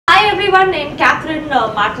everyone, నేను Catherine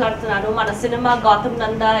మాట్లాడుతున్నాను. మన సినిమా గౌతమ్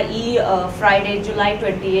నందా ఈ ఫ్రైడే జూలై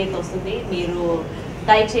 28 వస్తుంది. మీరు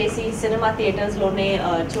దయచేసి సినిమా థియేటర్స్ లోనే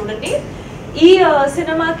చూడండి. ఈ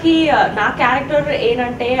సినిమాకి నా క్యారెక్టర్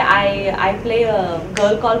ఏంటంటే I play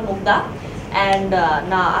girl call Mugdha and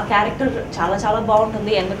నా ఆ క్యారెక్టర్ చాలా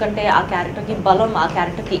బాగుంటుంది. ఎందుకంటే ఆ క్యారెక్టర్కి బలం, ఆ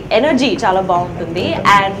క్యారెక్టర్కి ఎనర్జీ చాలా బాగుంటుంది.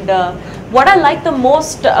 And what I like the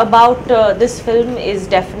most about this film is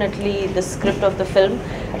definitely the script of the film.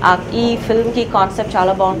 ఈ ఫిల్మ్కి కాన్సెప్ట్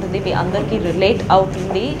చాలా బాగుంటుంది, మీ అందరికీ రిలేట్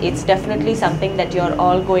అవుతుంది. It's definitely something that you are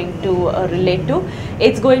all going to relate to.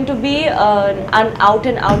 It's going to be an out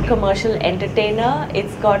and out commercial entertainer.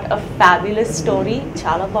 It's got a fabulous story,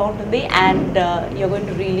 చాలా బాగుంటుంది. And you're going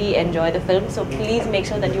to really enjoy the film. So please make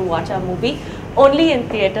sure that you watch our movie only in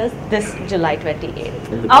theaters this July 28th.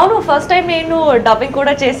 అవును, first time నేను dubbing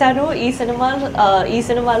కూడా చేశాను ఈ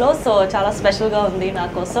సినిమాలో. So చాలా స్పెషల్గా ఉంది నా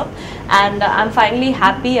కోసం. And I'm finally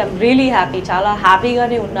happy, I'm really happy, చాలా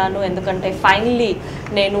హ్యాపీగానే ఉన్నాను. ఎందుకంటే ఫైనలీ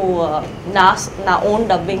నేను నా ఓన్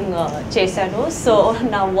డబ్బింగ్ చేశాను. సో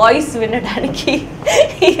నా వాయిస్ వినడానికి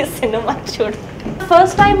ఈ సినిమా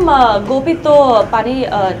ఫస్ట్ టైం గోపితో పని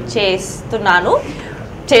చేశాను.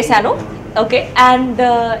 Okay, and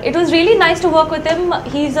it was really nice to work with him.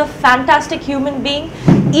 He's a fantastic human being.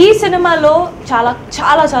 ఈ సినిమాలో చాలా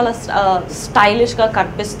స్టైలిష్గా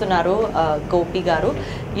కనిపిస్తున్నారు గోపి గారు.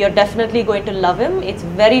 You're definitely going to love him. It's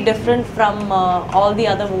very different from all the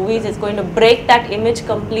other movies. It's going to break that image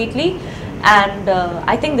completely, and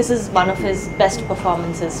I think this is one of his best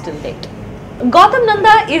performances till date. Goutham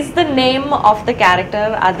Nanda is the name of the character.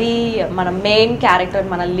 Adi mana main character,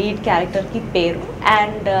 mana lead character ki peru,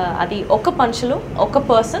 and adi oka panchalo oka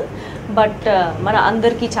person, but mana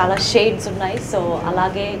andarki chala shades unnai. So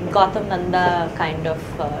alage Goutham Nanda kind of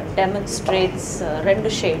demonstrates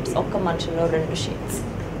rendu shades, oka manchalo rendu shades.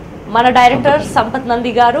 మన director Sampath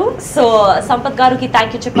Nandi గారు. So Sampath గారికి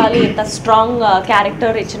thank you చెప్పాలి, ఇంత strong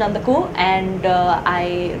character ఇచ్చినందుకు. And I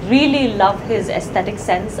really love his aesthetic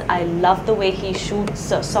sense. I love the way he shoots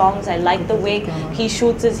songs. I like the way he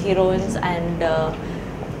shoots his heroines. And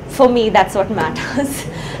for me that's what matters.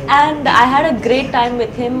 And I had a great time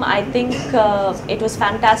with him. I think it was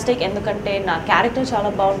fantastic endukante na character chala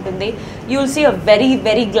baaguntundi. You will see a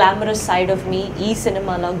very glamorous side of me ee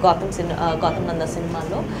cinema lo, Goutham Nanda cinema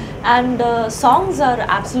lo. And songs are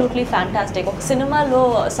absolutely fantastic. Ok cinema lo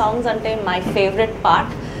songs ante my favorite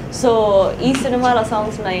part. So ee cinema lo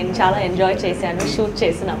songs నేను చాలా enjoy చేశాను shoot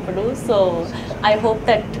చేసినప్పుడు. So I hope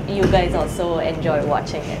that you guys also enjoy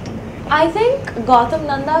watching it. I think Goutham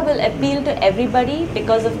Nanda will appeal to everybody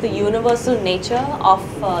because of the universal nature of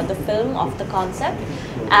the film, of the concept,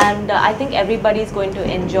 and I think everybody is going to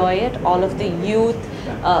enjoy it. All of the youth,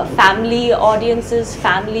 family audiences,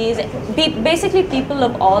 families, basically people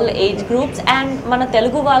of all age groups. And mana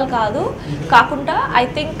Telugu vaal kakunda I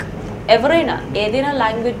think ఎవరైనా ఏదైనా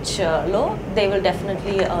language లో they will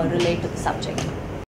definitely relate to the subject.